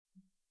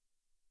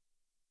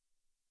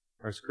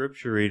Our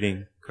scripture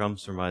reading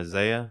comes from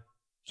Isaiah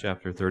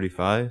chapter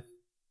 35.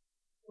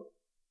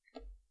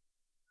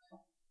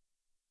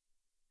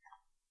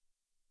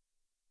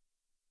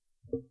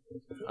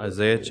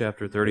 Isaiah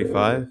chapter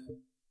 35.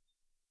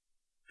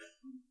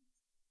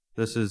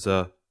 This is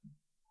a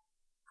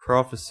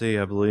prophecy,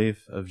 I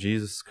believe, of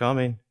Jesus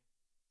coming.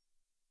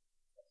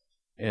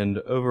 And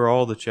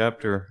overall, the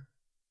chapter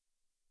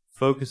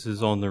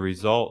focuses on the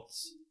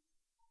results.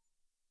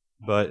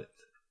 But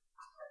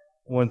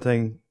one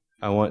thing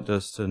I want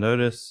us to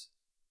notice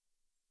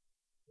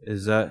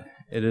is that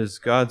it is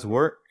God's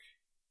work.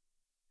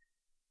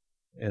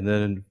 And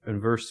then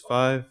in verse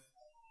 5, it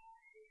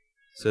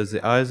says,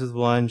 "The eyes of the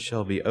blind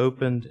shall be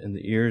opened, and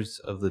the ears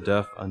of the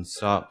deaf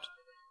unstopped."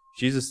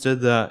 Jesus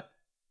did that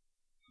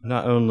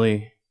not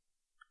only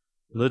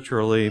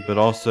literally, but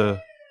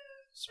also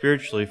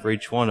spiritually for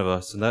each one of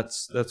us. And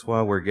that's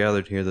why we're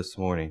gathered here this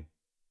morning.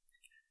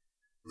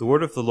 The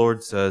word of the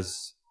Lord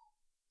says,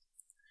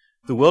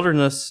 "The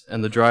wilderness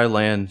and the dry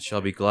land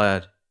shall be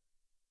glad.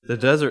 The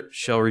desert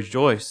shall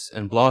rejoice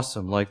and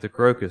blossom like the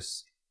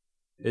crocus.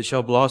 It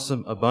shall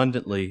blossom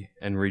abundantly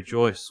and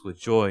rejoice with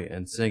joy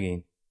and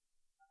singing.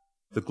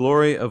 The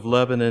glory of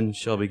Lebanon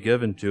shall be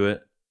given to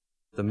it,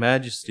 the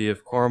majesty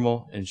of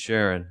Carmel and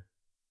Sharon.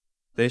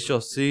 They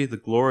shall see the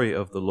glory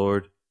of the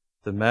Lord,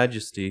 the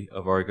majesty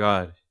of our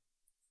God.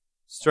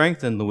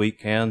 Strengthen the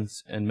weak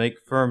hands and make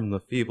firm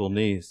the feeble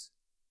knees.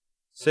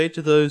 Say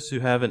to those who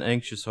have an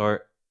anxious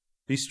heart,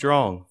 'Be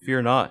strong,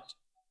 fear not.'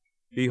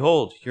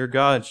 Behold, your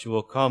God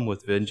will come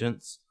with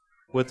vengeance,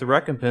 with the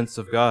recompense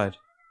of God.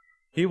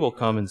 He will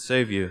come and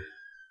save you.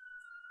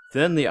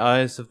 Then the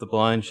eyes of the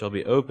blind shall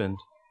be opened,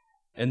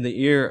 and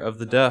the ear of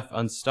the deaf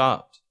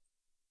unstopped.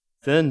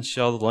 Then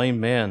shall the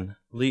lame man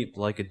leap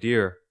like a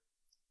deer,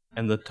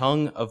 and the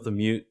tongue of the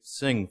mute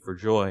sing for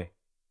joy.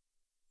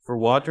 For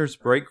waters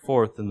break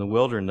forth in the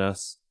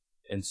wilderness,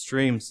 and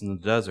streams in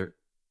the desert.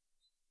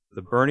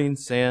 The burning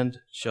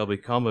sand shall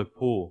become a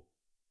pool,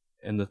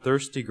 and the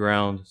thirsty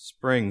ground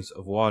springs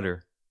of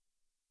water.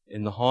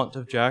 In the haunt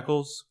of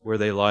jackals, where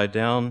they lie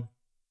down,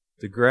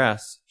 the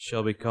grass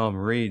shall become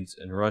reeds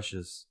and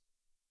rushes.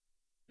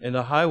 And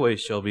a highway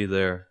shall be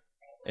there,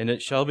 and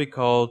it shall be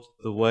called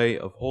the way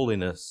of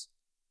holiness.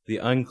 The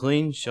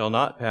unclean shall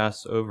not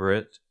pass over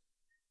it.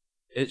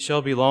 It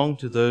shall belong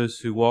to those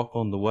who walk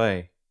on the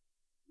way.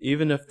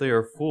 Even if they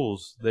are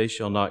fools, they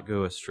shall not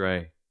go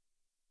astray.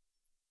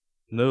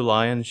 No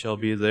lion shall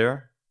be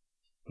there,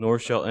 nor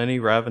shall any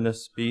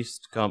ravenous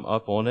beast come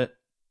up on it.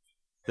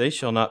 They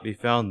shall not be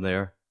found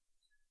there,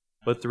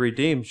 but the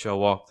redeemed shall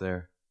walk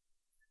there.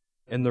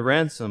 And the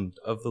ransomed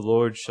of the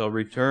Lord shall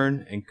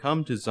return and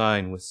come to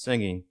Zion with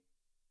singing.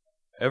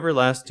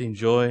 Everlasting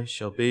joy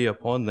shall be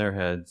upon their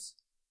heads.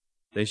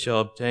 They shall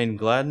obtain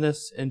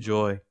gladness and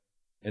joy,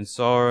 and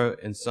sorrow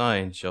and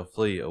sighing shall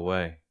flee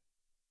away."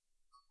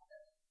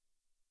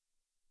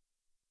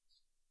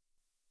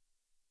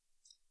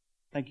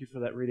 Thank you for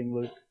that reading,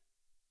 Luke.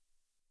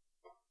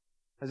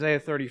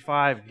 Isaiah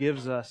 35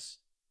 gives us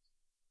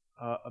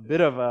a bit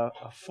of a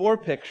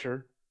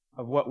forepicture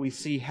of what we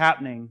see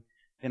happening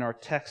in our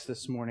text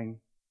this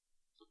morning.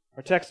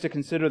 Our text to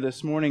consider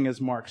this morning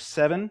is Mark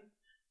 7.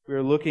 We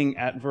are looking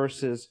at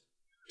verses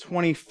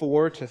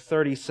 24 to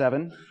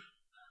 37.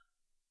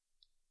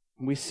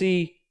 We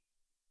see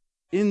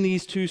in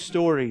these two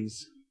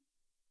stories,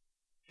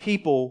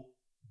 people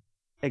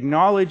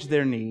acknowledge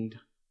their need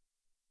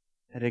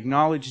and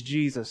acknowledge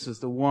Jesus as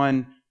the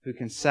one who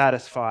can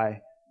satisfy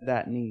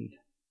that need.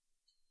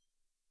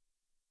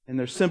 In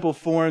their simple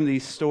form,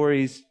 these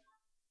stories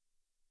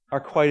are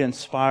quite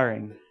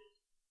inspiring.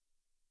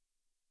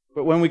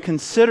 But when we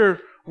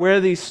consider where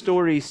these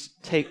stories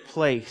take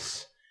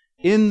place,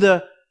 in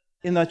the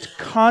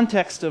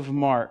context of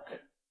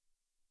Mark,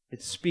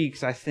 it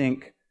speaks, I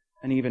think,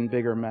 an even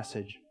bigger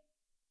message.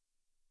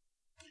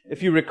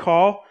 If you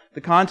recall,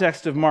 the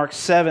context of Mark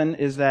 7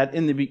 is that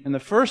in the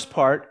first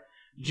part,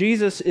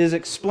 Jesus is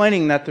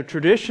explaining that the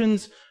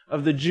traditions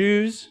of the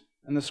Jews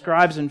and the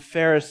scribes and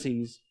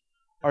Pharisees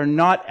are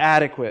not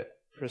adequate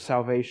for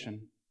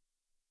salvation.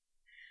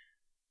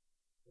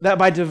 That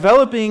by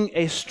developing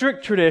a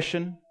strict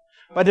tradition,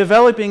 by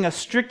developing a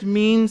strict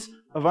means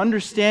of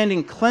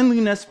understanding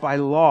cleanliness by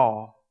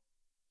law,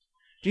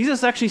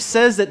 Jesus actually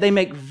says that they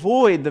make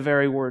void the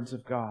very words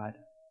of God.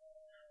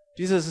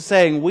 Jesus is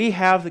saying we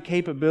have the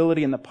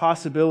capability and the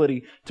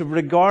possibility to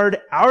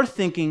regard our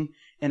thinking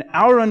and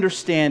our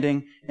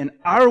understanding and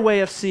our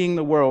way of seeing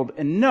the world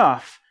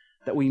enough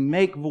that we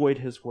make void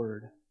His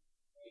Word.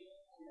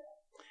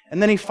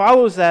 And then He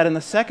follows that in the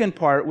second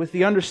part with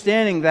the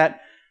understanding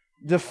that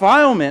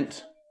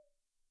defilement,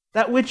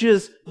 that which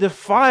is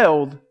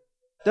defiled,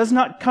 does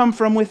not come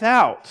from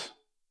without.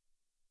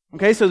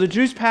 Okay, so the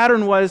Jews'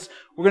 pattern was,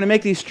 we're going to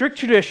make these strict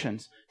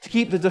traditions to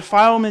keep the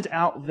defilement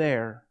out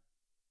there.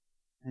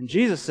 And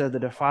Jesus said the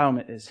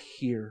defilement is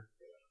here.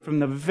 From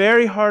the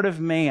very heart of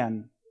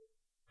man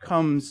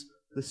comes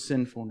the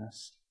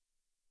sinfulness.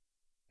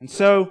 And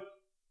so,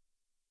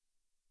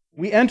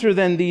 we enter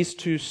then these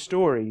two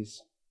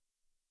stories.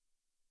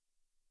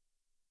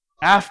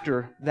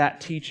 after that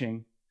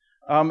teaching.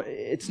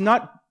 It's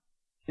not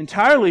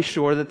entirely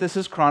sure that this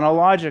is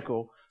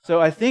chronological. So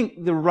I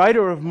think the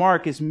writer of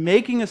Mark is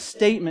making a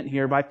statement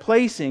here by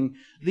placing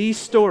these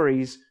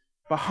stories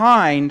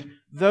behind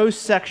those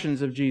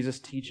sections of Jesus'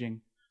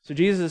 teaching. So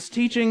Jesus is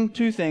teaching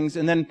two things,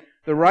 and then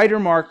the writer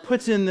Mark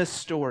puts in this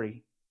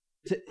story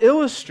to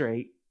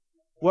illustrate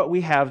what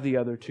we have the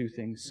other two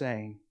things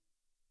saying.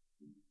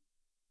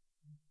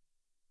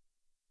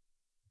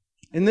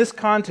 In this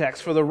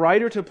context, for the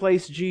writer to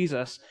place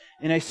Jesus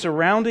in a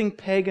surrounding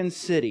pagan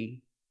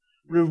city,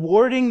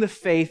 rewarding the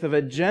faith of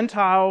a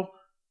Gentile,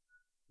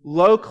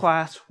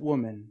 low-class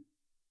woman,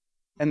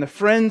 and the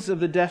friends of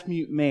the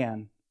deaf-mute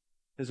man,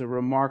 is a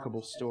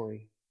remarkable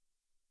story.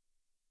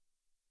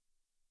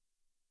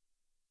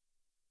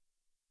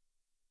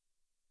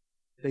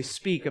 They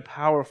speak a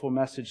powerful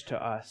message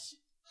to us.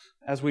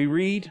 As we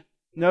read,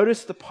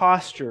 notice the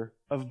posture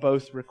of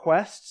both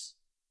requests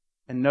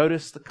and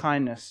notice the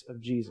kindness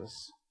of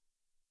Jesus.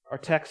 Our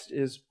text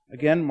is,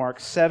 again, Mark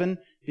 7,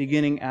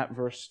 beginning at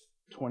verse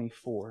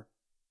 24.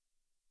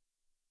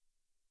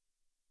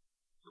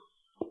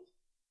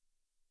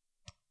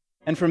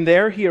 And from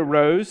there he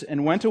arose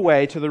and went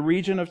away to the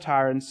region of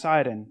Tyre and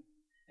Sidon.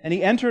 And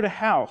he entered a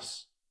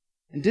house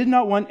and did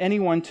not want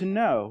anyone to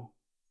know,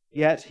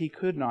 yet he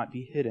could not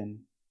be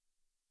hidden.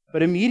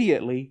 But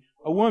immediately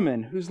a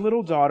woman whose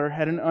little daughter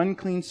had an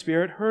unclean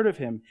spirit heard of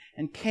him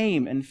and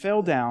came and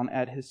fell down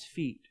at his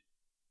feet.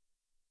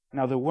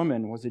 Now the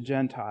woman was a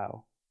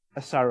Gentile, a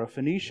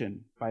Syrophoenician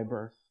by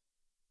birth.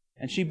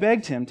 And she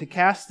begged him to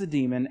cast the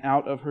demon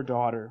out of her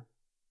daughter.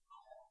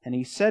 And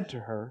he said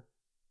to her,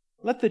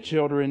 "Let the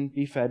children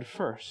be fed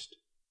first,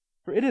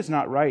 for it is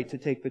not right to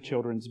take the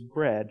children's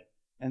bread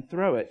and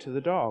throw it to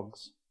the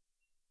dogs."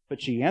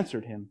 But she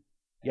answered him,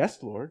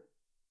 "Yes, Lord.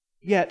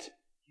 Yet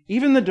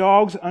even the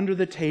dogs under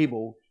the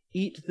table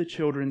eat the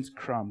children's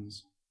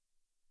crumbs."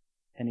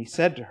 And he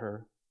said to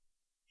her,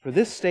 "For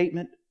this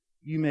statement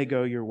you may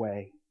go your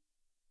way.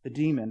 The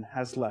demon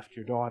has left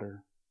your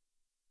daughter."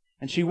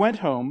 And she went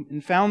home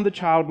and found the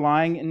child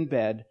lying in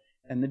bed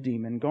and the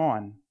demon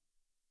gone.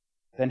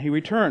 Then he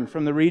returned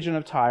from the region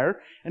of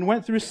Tyre and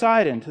went through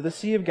Sidon to the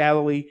Sea of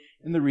Galilee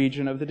in the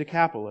region of the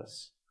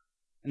Decapolis.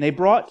 And they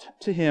brought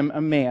to him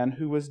a man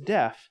who was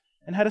deaf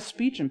and had a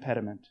speech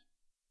impediment.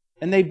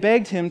 And they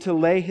begged him to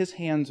lay his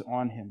hands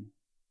on him.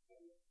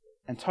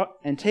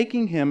 And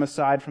taking him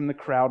aside from the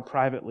crowd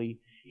privately,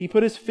 he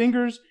put his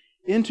fingers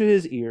into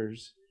his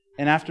ears,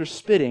 and after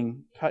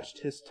spitting,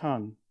 touched his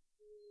tongue.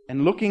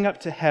 And looking up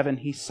to heaven,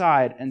 he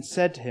sighed and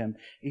said to him,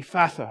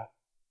 "Ephphatha,"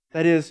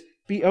 that is,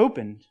 "be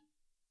opened."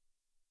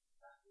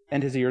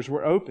 And his ears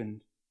were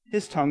opened,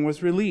 his tongue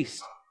was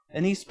released,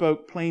 and he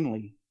spoke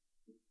plainly.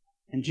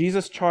 And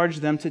Jesus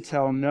charged them to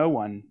tell no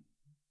one,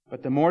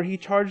 but the more he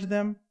charged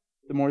them,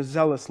 the more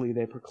zealously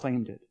they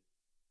proclaimed it.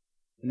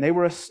 And they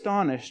were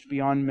astonished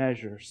beyond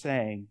measure,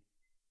 saying,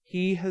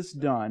 "He has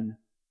done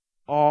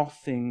all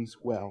things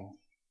well.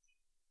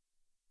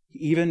 He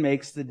even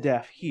makes the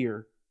deaf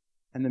hear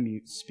and the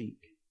mute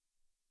speak."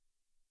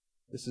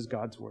 This is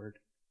God's word.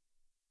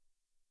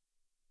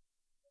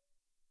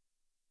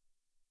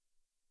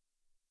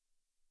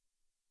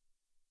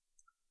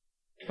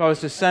 If I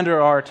was to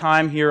center our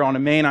time here on a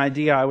main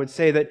idea, I would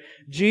say that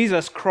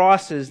Jesus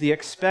crosses the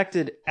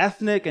expected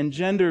ethnic and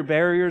gender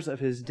barriers of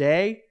his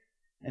day,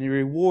 and he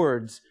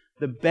rewards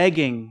the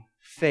begging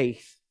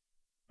faith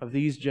of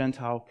these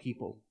Gentile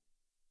people.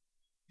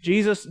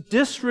 Jesus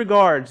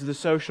disregards the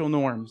social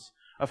norms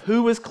of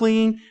who was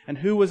clean and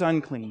who was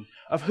unclean,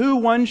 of who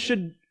one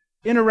should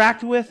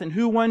interact with and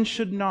who one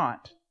should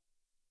not.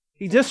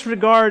 He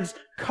disregards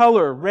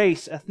color,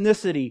 race,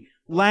 ethnicity,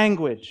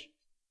 language.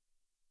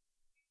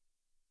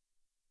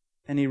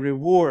 And he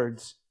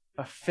rewards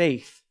a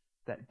faith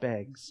that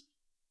begs.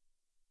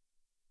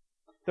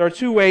 There are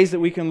two ways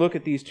that we can look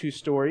at these two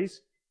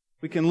stories.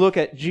 We can look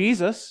at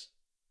Jesus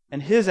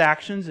and his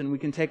actions, and we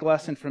can take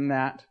lesson from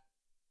that.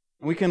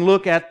 And we can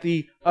look at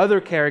the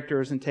other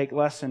characters and take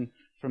lesson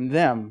from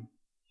them.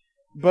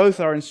 Both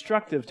are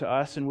instructive to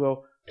us, and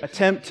we'll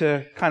attempt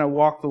to kind of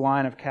walk the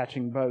line of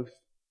catching both.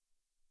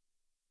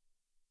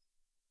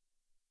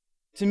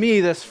 To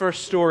me, this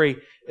first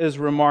story is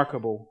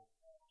remarkable.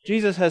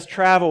 Jesus has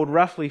traveled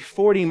roughly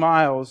 40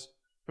 miles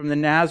from the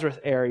Nazareth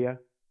area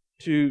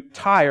to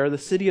Tyre, the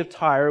city of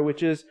Tyre,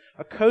 which is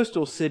a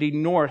coastal city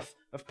north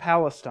of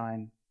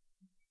Palestine.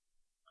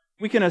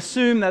 We can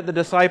assume that the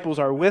disciples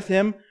are with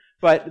him,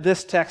 but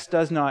this text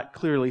does not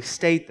clearly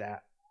state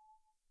that.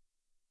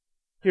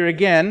 Here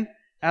again,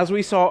 as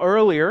we saw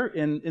earlier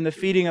in the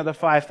feeding of the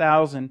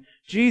 5,000,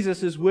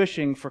 Jesus is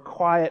wishing for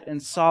quiet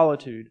and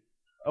solitude,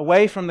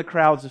 away from the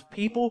crowds of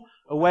people,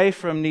 away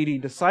from needy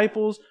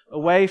disciples,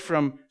 away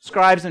from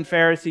scribes and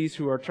Pharisees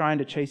who are trying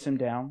to chase him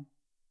down.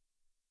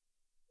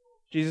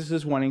 Jesus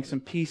is wanting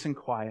some peace and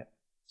quiet,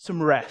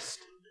 some rest,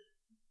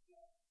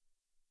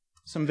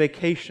 some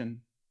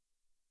vacation.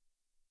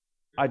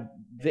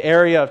 The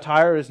area of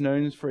Tyre is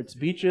known for its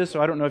beaches,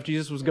 so I don't know if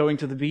Jesus was going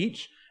to the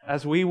beach,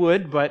 as we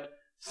would, but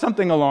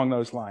something along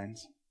those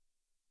lines.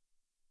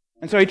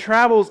 And so he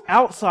travels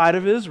outside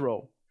of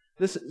Israel.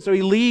 So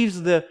he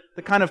leaves the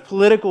kind of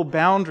political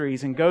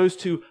boundaries and goes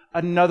to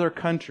another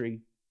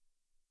country.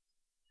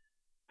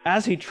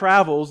 As he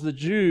travels, the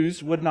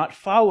Jews would not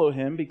follow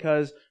him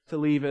because to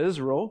leave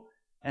Israel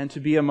and to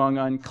be among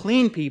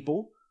unclean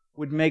people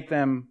would make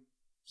them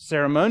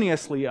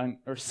ceremonially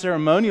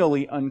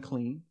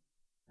unclean.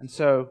 And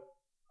so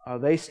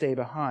they stay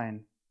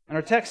behind. And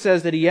our text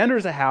says that he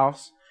enters a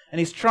house and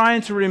he's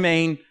trying to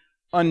remain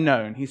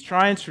unknown. He's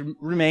trying to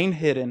remain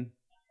hidden,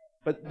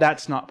 but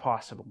that's not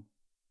possible.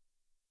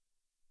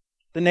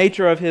 The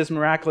nature of his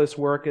miraculous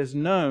work is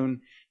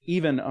known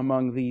even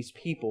among these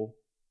people,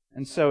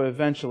 and so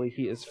eventually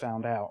he is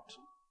found out.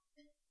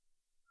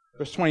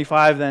 Verse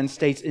 25 then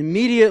states,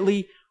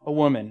 immediately a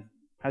woman.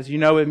 As you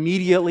know,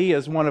 immediately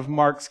is one of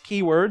Mark's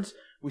keywords.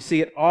 We see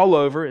it all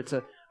over. It's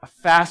a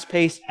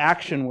fast-paced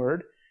action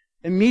word.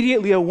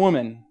 Immediately a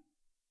woman.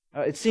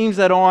 It seems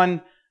that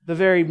on the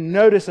very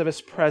notice of his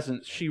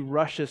presence, she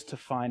rushes to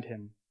find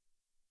him.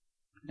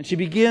 And she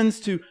begins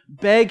to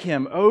beg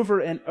him over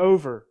and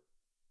over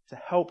to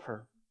help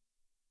her.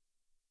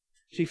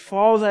 She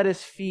falls at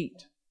his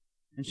feet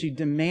and she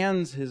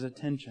demands his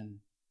attention.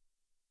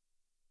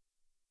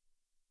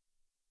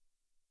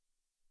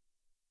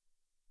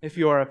 If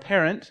you are a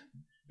parent,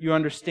 you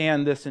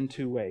understand this in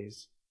two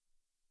ways.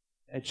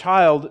 A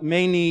child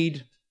may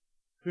need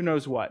who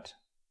knows what.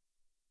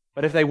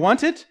 But if they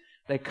want it,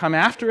 they come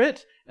after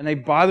it and they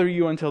bother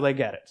you until they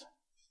get it.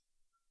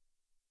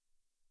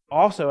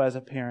 Also, as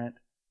a parent,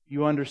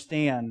 you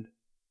understand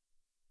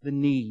the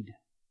need.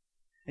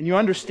 And you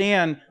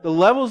understand the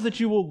levels that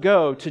you will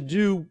go to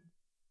do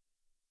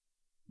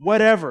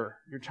whatever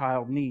your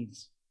child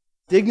needs.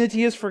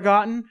 Dignity is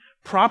forgotten,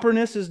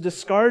 properness is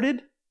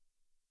discarded,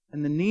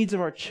 and the needs of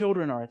our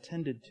children are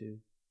attended to.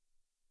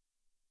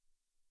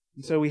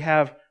 And so we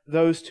have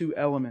those two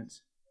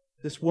elements.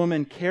 This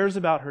woman cares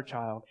about her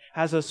child,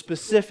 has a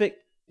specific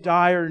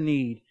dire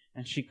need,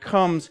 and she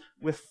comes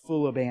with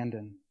full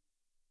abandon.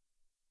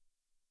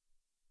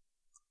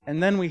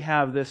 And then we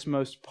have this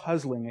most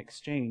puzzling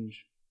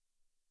exchange.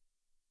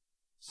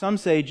 Some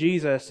say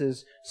Jesus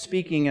is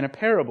speaking in a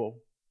parable.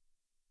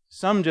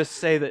 Some just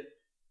say that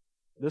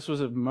this was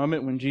a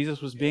moment when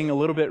Jesus was being a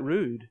little bit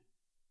rude.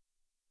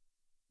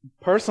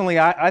 Personally,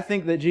 I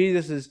think that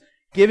Jesus is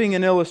giving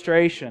an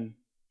illustration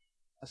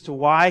as to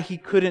why he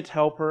couldn't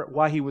help her,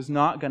 why he was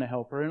not going to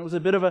help her. And it was a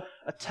bit of a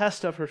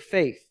test of her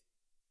faith.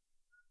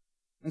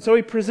 And so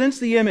he presents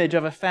the image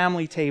of a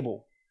family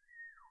table.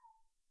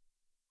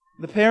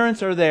 The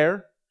parents are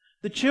there,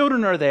 the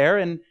children are there,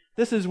 and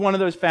this is one of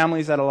those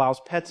families that allows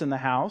pets in the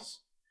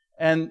house,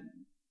 and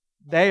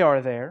they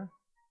are there.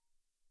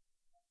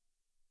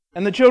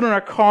 And the children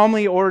are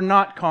calmly or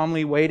not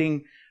calmly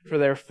waiting for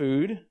their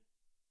food.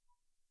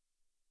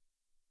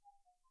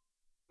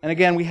 And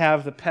again, we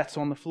have the pets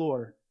on the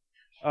floor.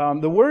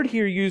 The word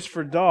here used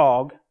for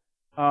dog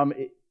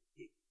it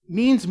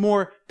means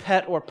more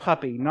pet or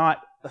puppy,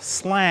 not a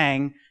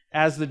slang,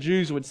 as the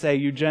Jews would say,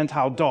 you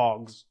Gentile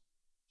dogs.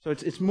 So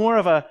it's more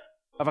of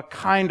a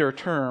kinder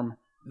term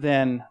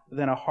than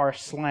a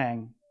harsh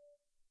slang.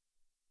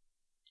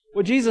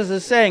 What Jesus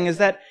is saying is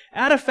that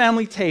at a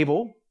family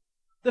table,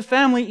 the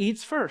family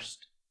eats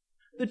first.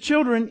 The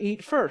children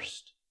eat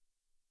first.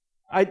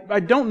 I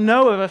don't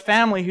know of a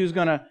family who's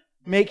going to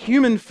make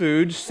human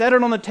food, set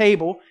it on the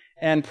table,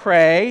 and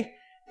pray,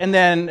 and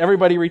then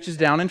everybody reaches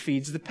down and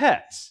feeds the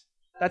pets.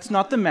 That's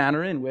not the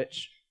manner in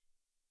which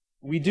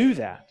we do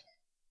that.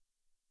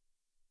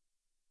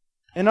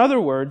 In other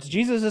words,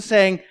 Jesus is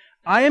saying,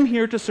 I am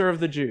here to serve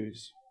the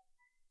Jews.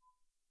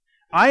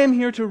 I am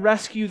here to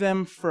rescue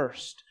them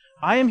first.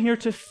 I am here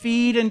to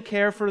feed and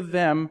care for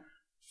them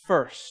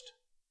first.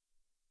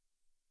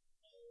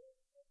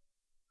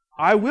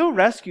 I will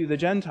rescue the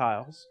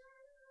Gentiles.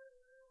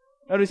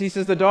 Notice he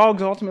says the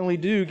dogs ultimately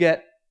do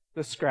get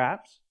the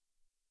scraps.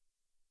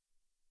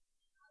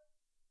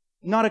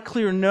 Not a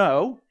clear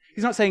no.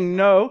 He's not saying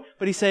no,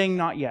 but he's saying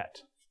not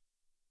yet.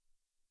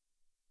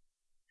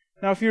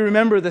 Now, if you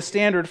remember the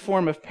standard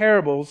form of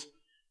parables,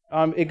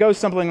 it goes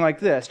something like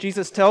this.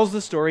 Jesus tells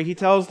the story, he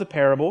tells the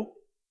parable,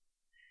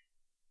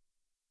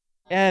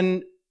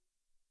 and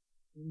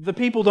the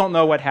people don't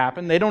know what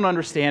happened. They don't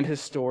understand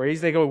his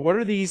stories. They go, what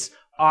are these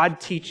odd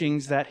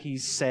teachings that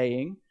he's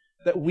saying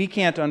that we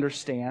can't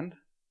understand?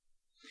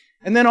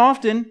 And then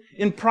often,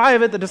 in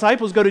private, the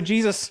disciples go to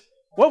Jesus,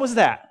 what was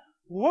that?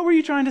 What were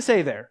you trying to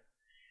say there?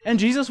 And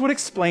Jesus would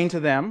explain to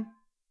them,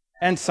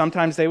 and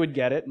sometimes they would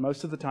get it.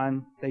 Most of the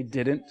time, they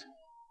didn't.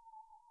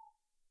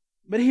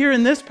 But here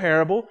in this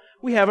parable,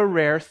 we have a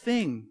rare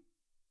thing.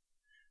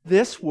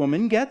 This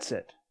woman gets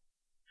it.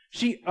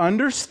 She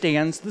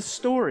understands the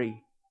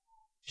story.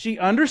 She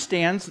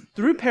understands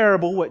through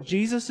parable what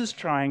Jesus is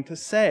trying to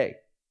say.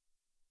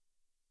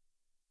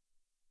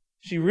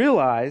 She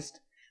realized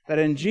that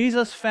in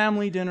Jesus'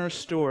 family dinner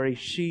story,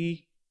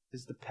 she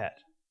is the pet,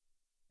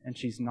 and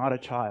she's not a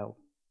child,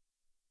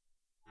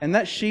 and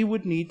that she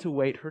would need to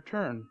wait her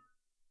turn.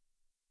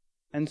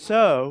 And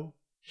so,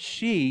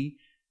 she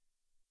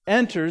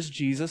enters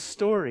Jesus'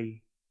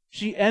 story.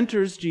 She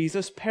enters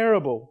Jesus'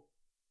 parable.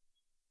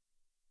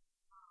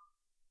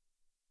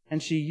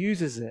 And she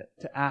uses it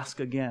to ask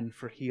again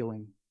for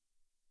healing.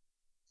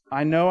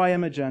 I know I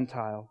am a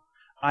Gentile.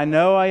 I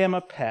know I am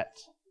a pet.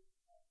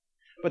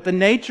 But the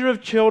nature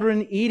of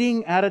children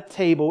eating at a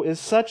table is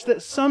such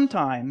that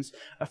sometimes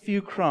a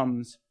few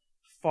crumbs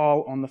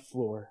fall on the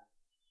floor.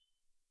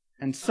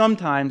 And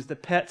sometimes the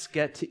pets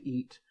get to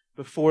eat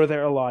before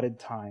their allotted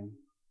time.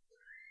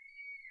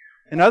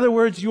 In other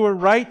words, you are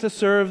right to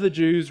serve the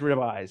Jews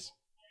ribeyes.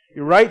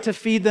 You're right to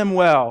feed them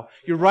well.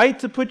 You're right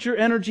to put your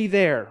energy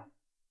there.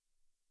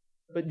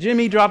 But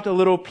Jimmy dropped a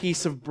little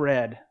piece of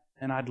bread,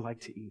 and I'd like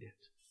to eat it.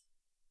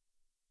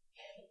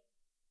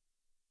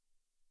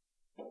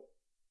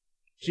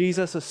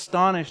 Jesus,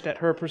 astonished at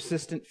her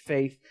persistent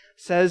faith,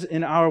 says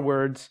in our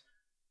words,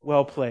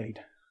 well played.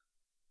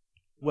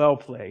 Well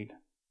played.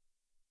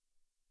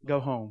 Go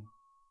home.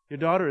 Your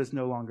daughter is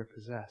no longer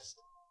possessed.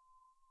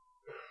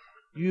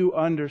 You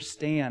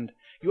understand.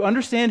 You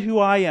understand who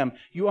I am.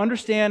 You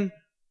understand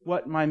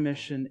what my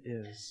mission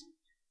is.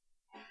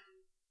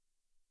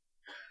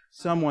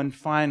 Someone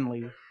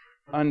finally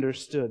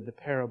understood the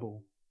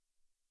parable.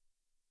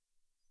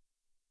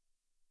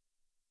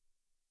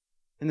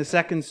 In the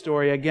second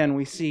story, again,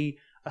 we see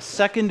a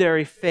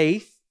secondary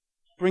faith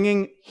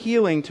bringing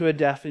healing to a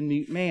deaf and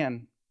mute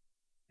man.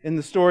 In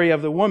the story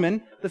of the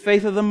woman, the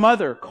faith of the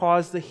mother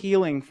caused the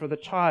healing for the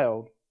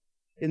child.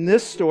 In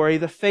this story,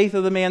 the faith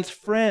of the man's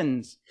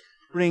friends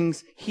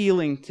brings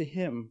healing to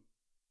him.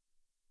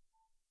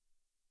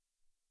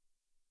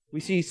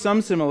 We see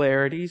some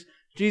similarities.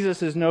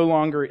 Jesus is no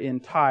longer in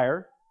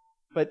Tyre,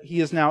 but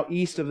he is now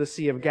east of the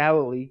Sea of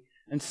Galilee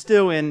and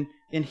still in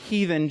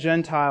heathen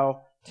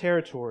Gentile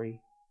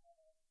territory.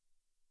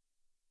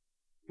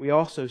 We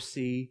also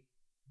see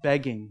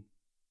begging.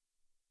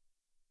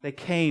 They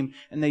came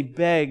and they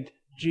begged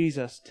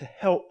Jesus to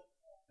help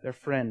their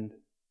friend.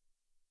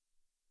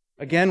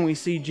 Again, we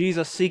see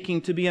Jesus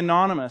seeking to be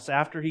anonymous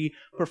after he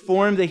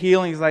performed the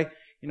healing. He's like,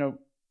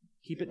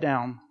 keep it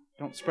down.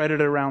 Don't spread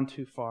it around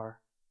too far.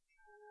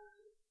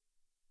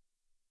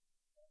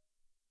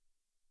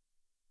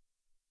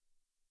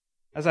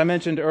 As I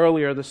mentioned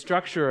earlier, the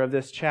structure of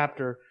this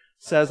chapter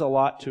says a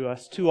lot to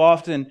us. Too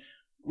often,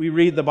 we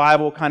read the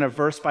Bible kind of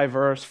verse by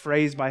verse,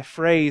 phrase by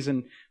phrase,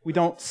 and we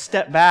don't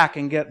step back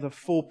and get the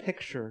full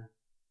picture.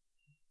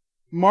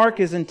 Mark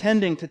is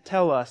intending to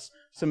tell us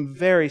some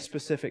very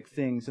specific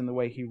things in the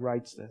way he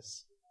writes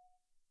this.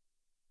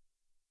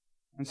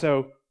 And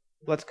so,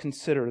 let's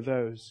consider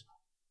those.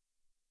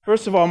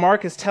 First of all,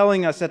 Mark is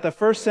telling us that the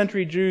first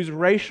century Jews'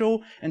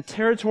 racial and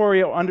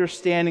territorial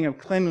understanding of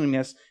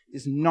cleanliness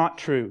is not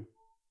true.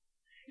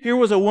 Here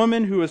was a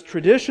woman who was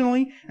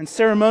traditionally and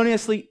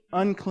ceremoniously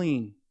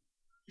unclean.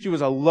 She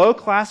was a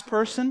low-class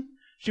person.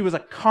 She was a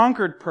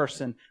conquered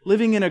person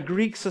living in a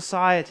Greek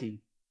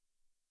society.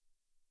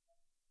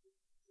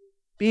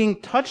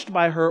 Being touched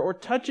by her or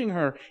touching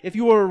her, if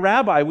you were a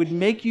rabbi, would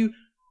make you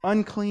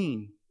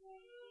unclean.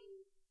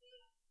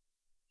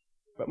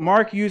 But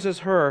Mark uses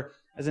her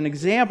as an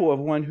example of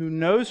one who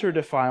knows her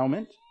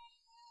defilement,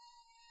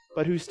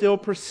 but who still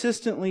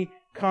persistently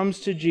comes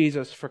to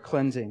Jesus for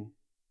cleansing.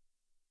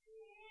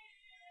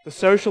 The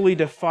socially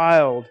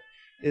defiled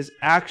is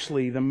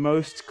actually the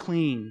most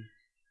clean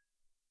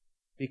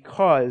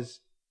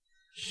because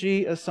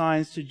she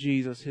assigns to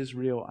Jesus his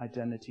real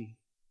identity.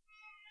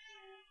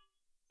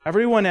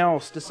 Everyone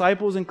else,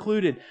 disciples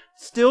included,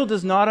 still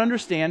does not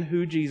understand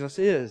who Jesus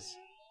is.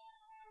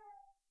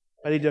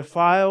 But a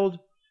defiled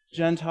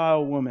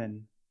Gentile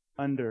woman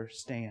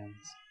understands.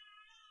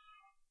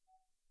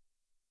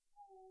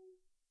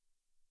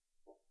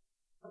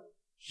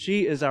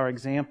 She is our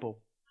example.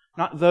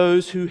 Not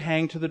those who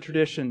hang to the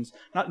traditions,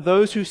 not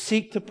those who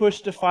seek to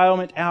push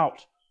defilement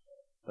out,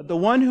 but the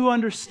one who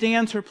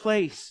understands her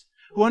place,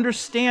 who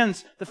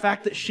understands the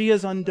fact that she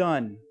is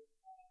undone.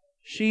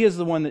 She is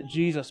the one that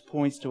Jesus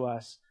points to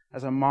us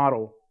as a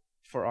model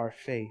for our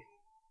faith.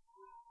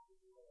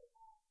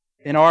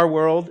 In our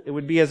world, it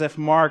would be as if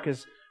Mark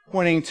is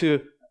pointing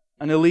to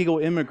an illegal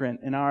immigrant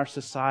in our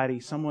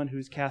society, someone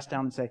who's cast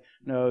down and say,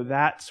 no,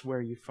 that's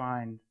where you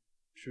find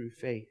true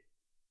faith.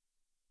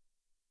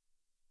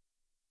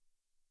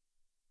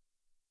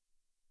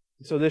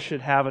 So this should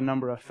have a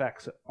number of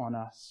effects on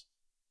us.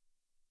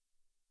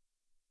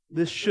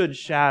 This should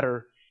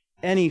shatter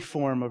any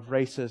form of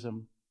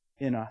racism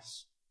in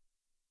us.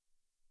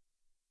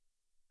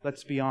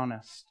 Let's be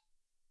honest.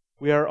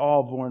 We are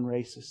all born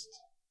racists.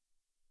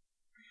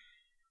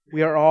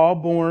 We are all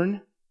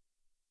born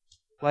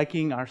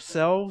liking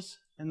ourselves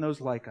and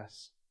those like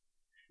us.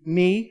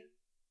 Me,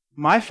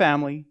 my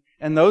family,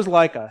 and those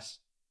like us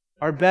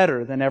are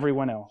better than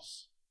everyone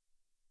else.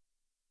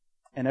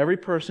 And every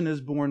person is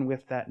born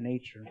with that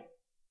nature.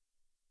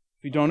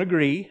 If you don't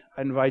agree,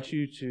 I invite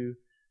you to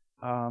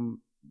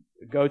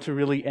go to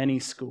really any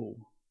school.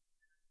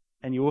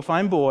 And you will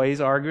find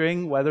boys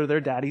arguing whether their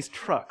daddy's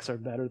trucks are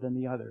better than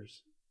the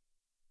others.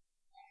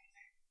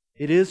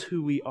 It is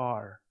who we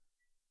are.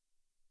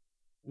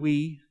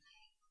 We,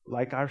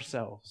 like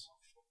ourselves.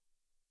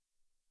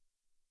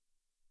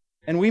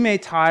 And we may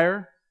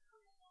tire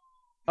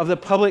of the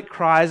public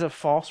cries of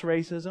false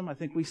racism. I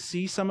think we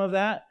see some of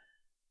that.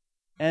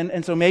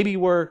 And so maybe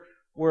we're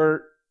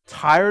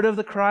tired of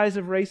the cries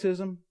of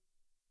racism.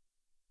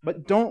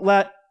 But don't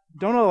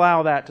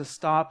allow that to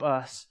stop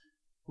us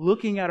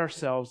looking at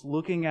ourselves,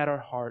 looking at our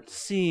hearts,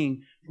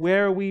 seeing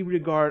where we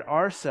regard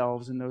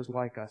ourselves and those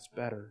like us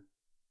better.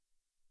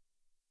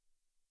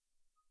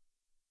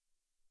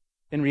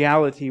 In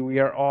reality, we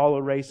are all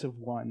a race of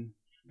one.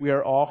 We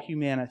are all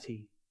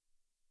humanity.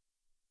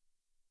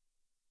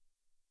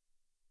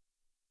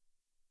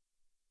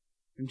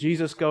 And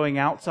Jesus going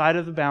outside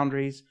of the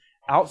boundaries,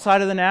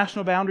 outside of the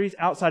national boundaries,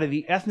 outside of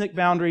the ethnic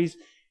boundaries,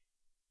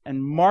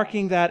 and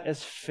marking that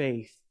as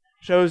faith,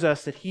 shows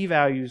us that He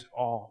values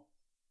all.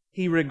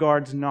 He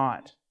regards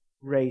not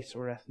race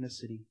or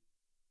ethnicity.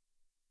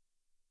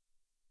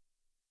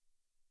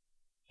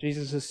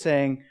 Jesus is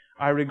saying,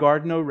 I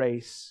regard no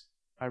race,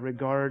 I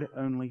regard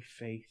only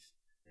faith,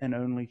 and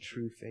only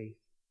true faith.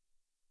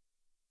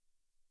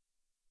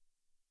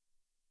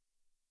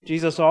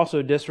 Jesus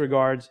also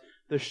disregards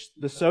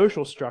the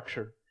social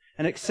structure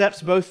and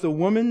accepts both the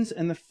woman's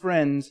and the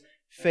friend's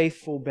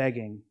faithful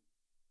begging.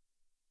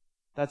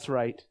 That's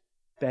right,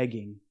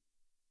 begging.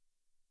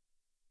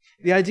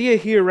 The idea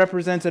here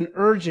represents an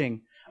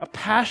urging, a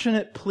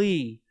passionate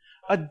plea,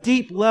 a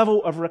deep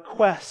level of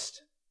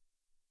request.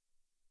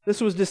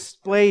 This was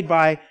displayed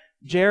by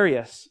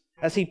Jairus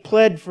as he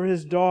pled for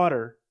his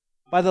daughter,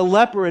 by the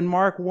leper in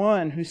Mark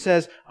 1 who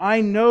says, I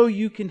know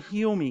you can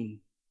heal me,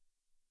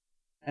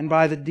 and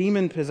by the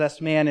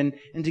demon-possessed man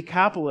in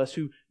Decapolis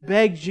who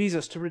begged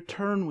Jesus to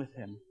return with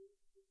him.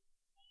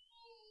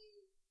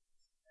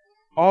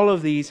 All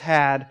of these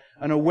had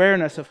an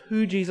awareness of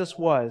who Jesus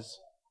was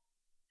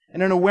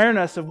and an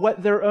awareness of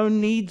what their own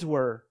needs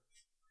were.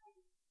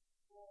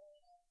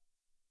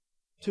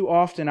 Too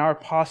often our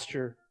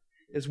posture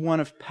is one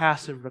of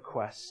passive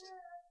request.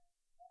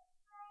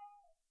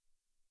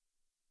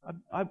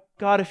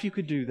 God, if you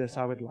could do this,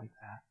 I would like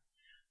that.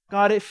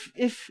 God,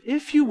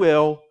 if you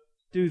will,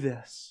 do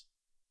this.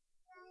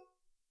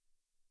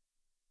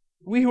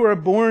 We who are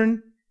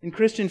born in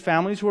Christian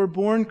families, who are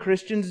born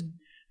Christians,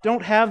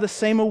 don't have the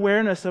same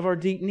awareness of our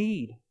deep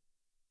need.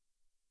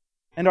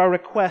 And our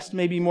request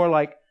may be more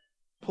like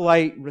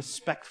polite,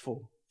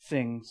 respectful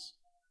things.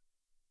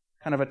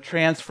 Kind of a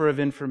transfer of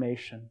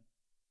information.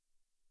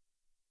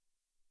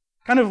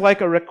 Kind of like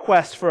a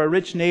request for a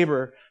rich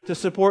neighbor to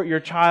support your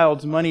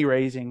child's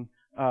money-raising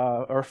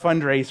or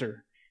fundraiser.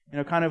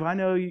 Kind of, I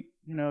know,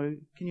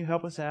 can you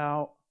help us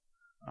out?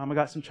 I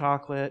got some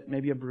chocolate,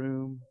 maybe a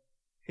broom.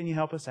 Can you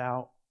help us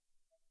out?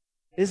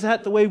 Is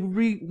that the way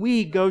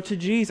we go to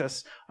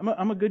Jesus?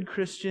 I'm a good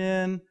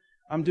Christian.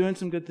 I'm doing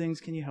some good things.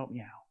 Can you help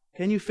me out?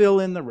 Can you fill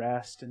in the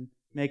rest and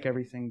make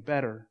everything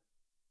better?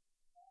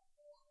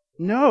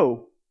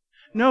 No.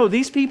 No,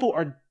 these people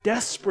are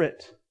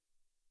desperate.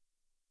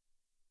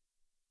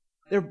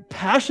 They're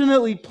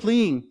passionately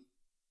pleading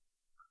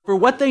for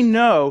what they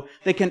know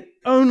they can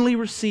only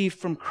receive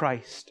from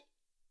Christ.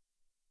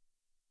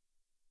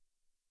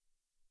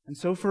 And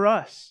so for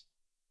us,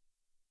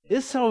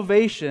 is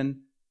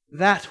salvation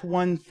that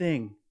one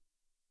thing?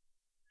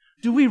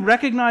 Do we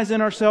recognize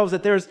in ourselves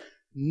that there's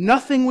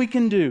nothing we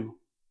can do?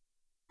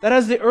 That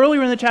as the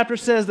earlier in the chapter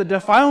says, the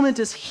defilement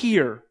is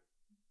here.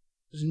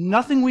 There's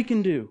nothing we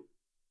can do.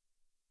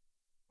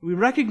 We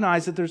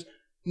recognize that there's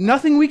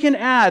nothing we can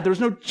add. There's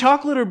no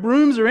chocolate or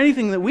brooms or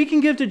anything that we can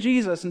give to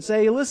Jesus and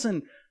say,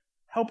 listen,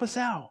 help us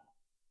out.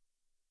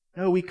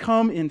 No, we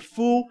come in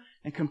full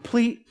and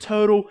complete,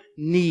 total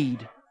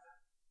need.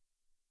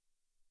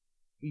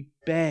 We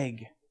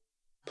beg,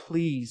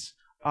 please,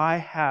 I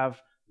have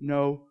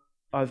no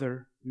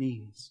other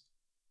means.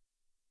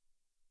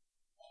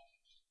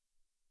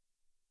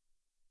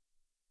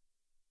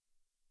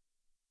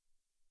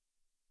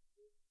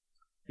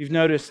 You've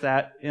noticed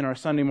that in our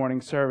Sunday morning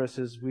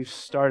services, we've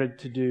started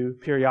to do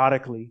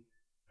periodically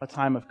a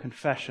time of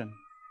confession.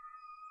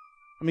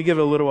 Let me give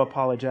a little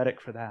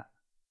apologetic for that.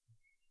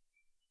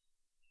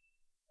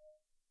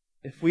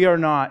 If we are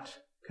not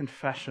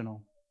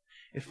confessional,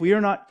 if we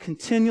are not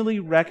continually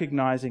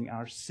recognizing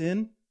our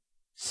sin,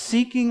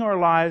 seeking our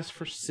lives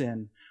for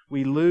sin,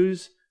 we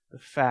lose the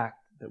fact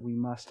that we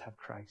must have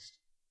Christ.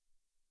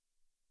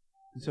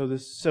 And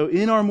so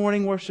in our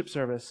morning worship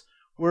service,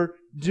 we're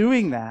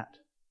doing that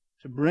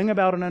to bring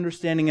about an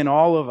understanding in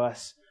all of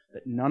us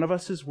that none of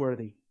us is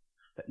worthy,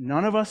 that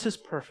none of us is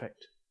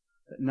perfect,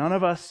 that none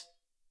of us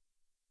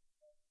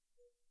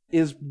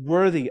is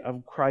worthy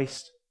of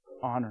Christ's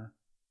honor.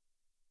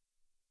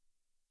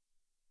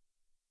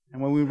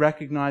 And when we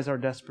recognize our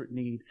desperate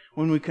need,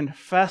 when we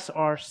confess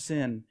our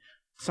sin,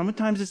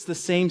 sometimes it's the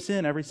same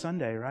sin every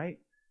Sunday, right?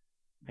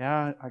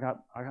 Yeah, I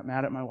got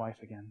mad at my wife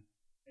again.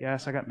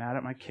 Yes, I got mad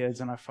at my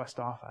kids and I fussed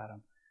off at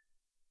them.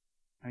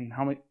 I mean,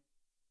 how many...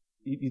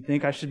 You'd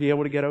think I should be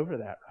able to get over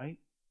that, right?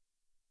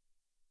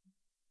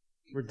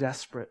 We're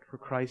desperate for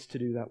Christ to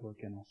do that work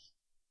in us.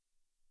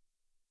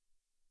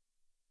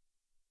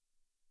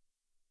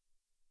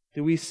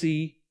 Do we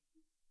see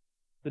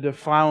the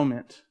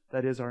defilement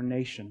that is our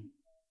nation?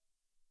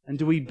 And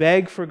do we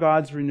beg for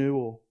God's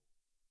renewal?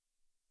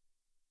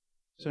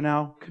 So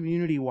now,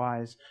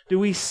 community-wise, do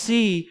we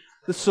see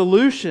the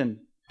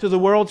solution to the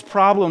world's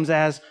problems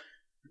as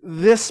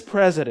this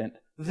president,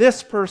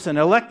 this person,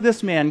 elect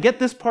this man, get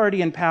this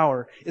party in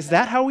power? Is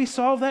that how we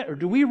solve that? Or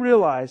do we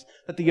realize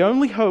that the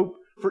only hope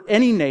for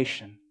any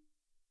nation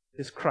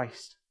is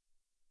Christ?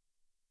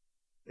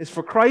 Is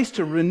for Christ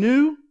to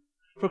renew,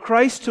 for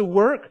Christ to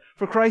work,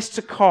 for Christ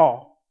to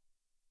call.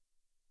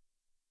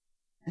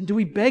 And do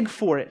we beg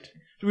for it?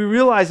 Do we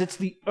realize it's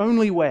the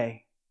only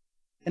way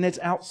and it's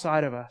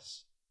outside of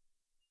us?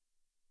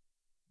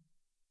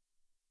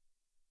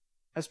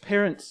 As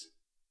parents,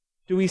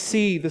 do we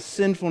see the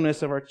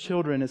sinfulness of our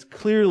children as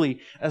clearly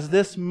as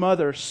this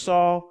mother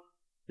saw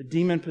the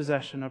demon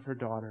possession of her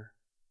daughter?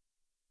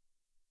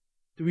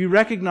 Do we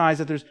recognize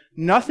that there's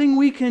nothing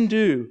we can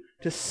do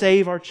to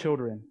save our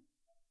children?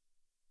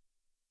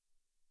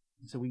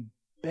 And so we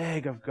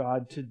beg of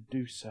God to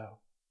do so.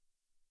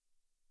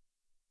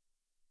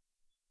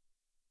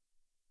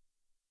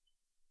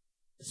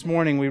 This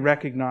morning we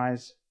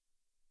recognize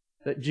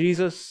that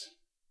Jesus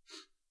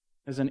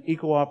is an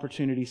equal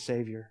opportunity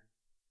Savior.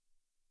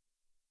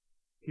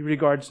 He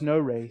regards no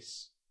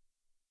race.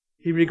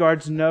 He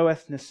regards no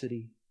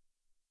ethnicity.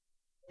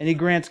 And He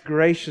grants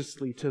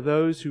graciously to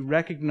those who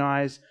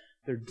recognize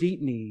their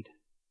deep need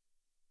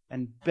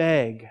and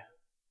beg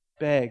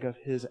of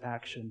His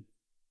action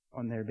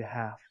on their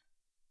behalf.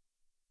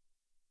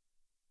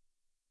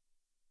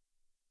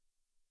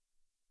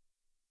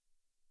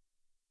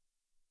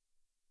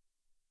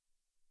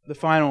 The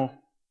final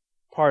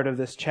part of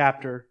this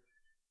chapter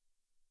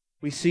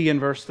we see in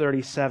verse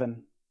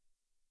 37.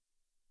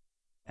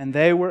 And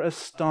they were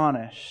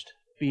astonished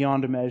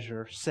beyond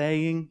measure,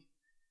 saying,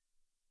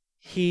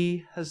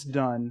 He has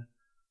done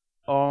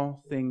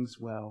all things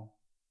well.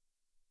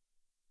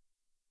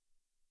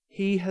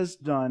 He has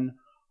done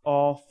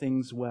all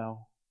things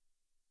well.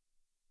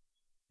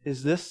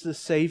 Is this the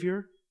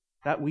Savior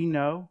that we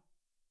know?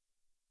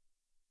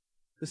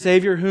 The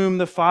Savior whom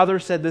the Father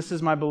said, This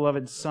is my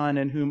beloved Son,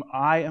 in whom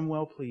I am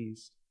well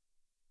pleased.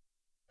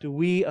 Do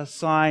we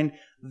assign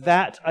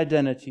that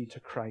identity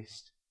to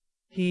Christ?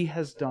 He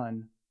has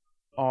done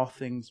all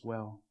things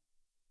well.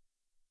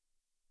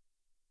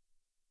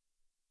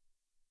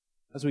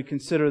 As we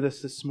consider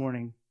this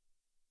morning,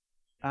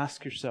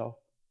 ask yourself,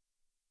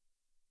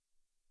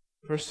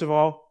 first of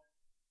all,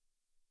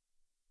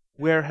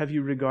 where have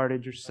you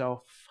regarded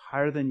yourself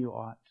higher than you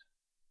ought?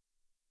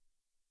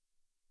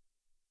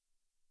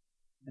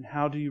 And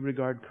how do you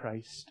regard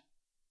Christ?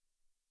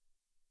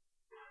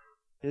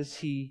 Is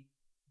He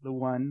the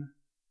one,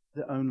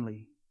 the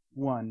only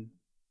one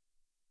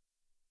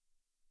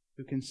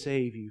who can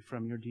save you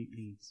from your deep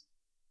needs?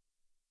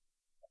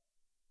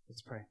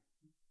 Let's pray.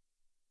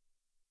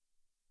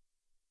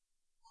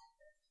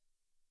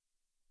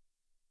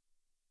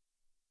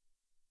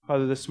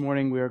 Father, this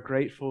morning we are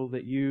grateful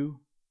that You,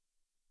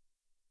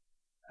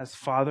 as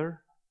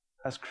Father,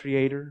 as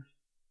Creator,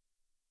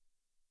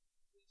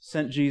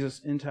 sent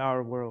Jesus into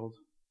our world.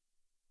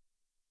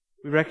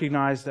 We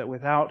recognize that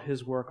without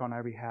His work on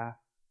our behalf,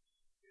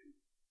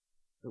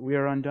 that we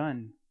are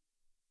undone.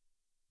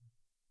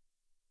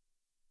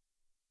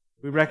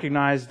 We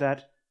recognize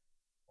that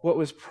what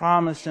was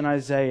promised in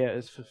Isaiah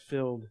is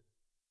fulfilled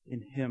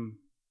in Him.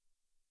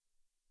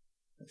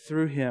 That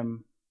through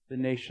Him, the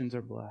nations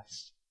are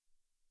blessed.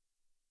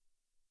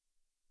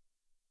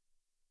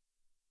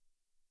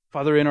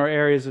 Father, in our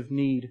areas of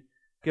need,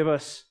 give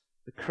us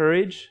the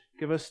courage,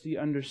 give us the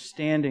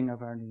understanding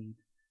of our need.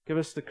 Give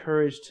us the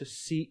courage to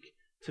seek,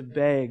 to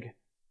beg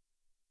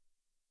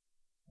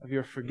of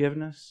Your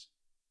forgiveness,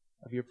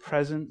 of Your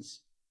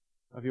presence,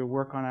 of Your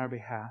work on our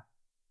behalf.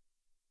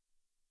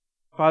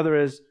 Father,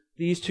 as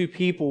these two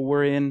people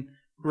were in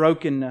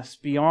brokenness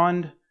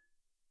beyond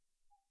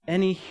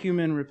any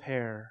human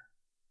repair,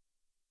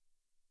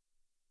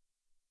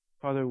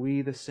 Father,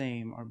 we the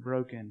same are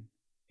broken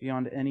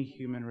beyond any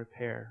human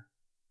repair.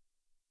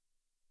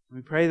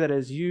 We pray that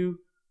as You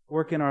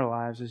work in our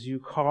lives, as You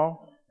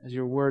call, as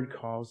Your Word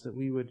calls, that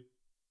we would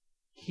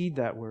heed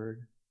that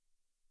Word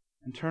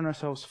and turn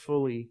ourselves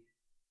fully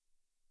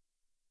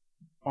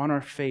on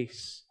our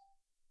face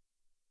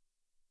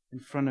in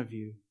front of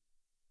You,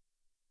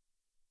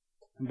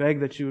 and beg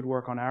that You would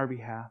work on our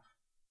behalf,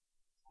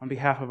 on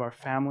behalf of our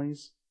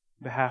families,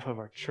 on behalf of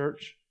our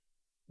church,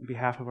 on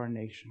behalf of our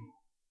nation.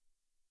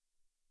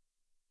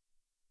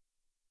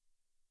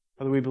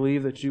 Father, we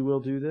believe that You will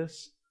do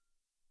this.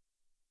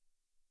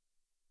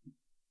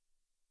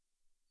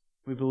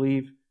 We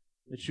believe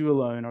that You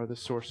alone are the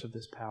source of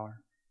this power.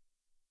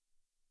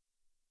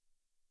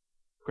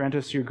 Grant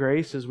us Your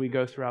grace as we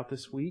go throughout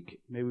this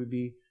week. May we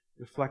be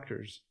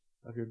reflectors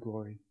of Your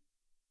glory.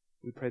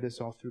 We pray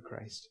this all through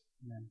Christ.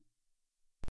 Amen.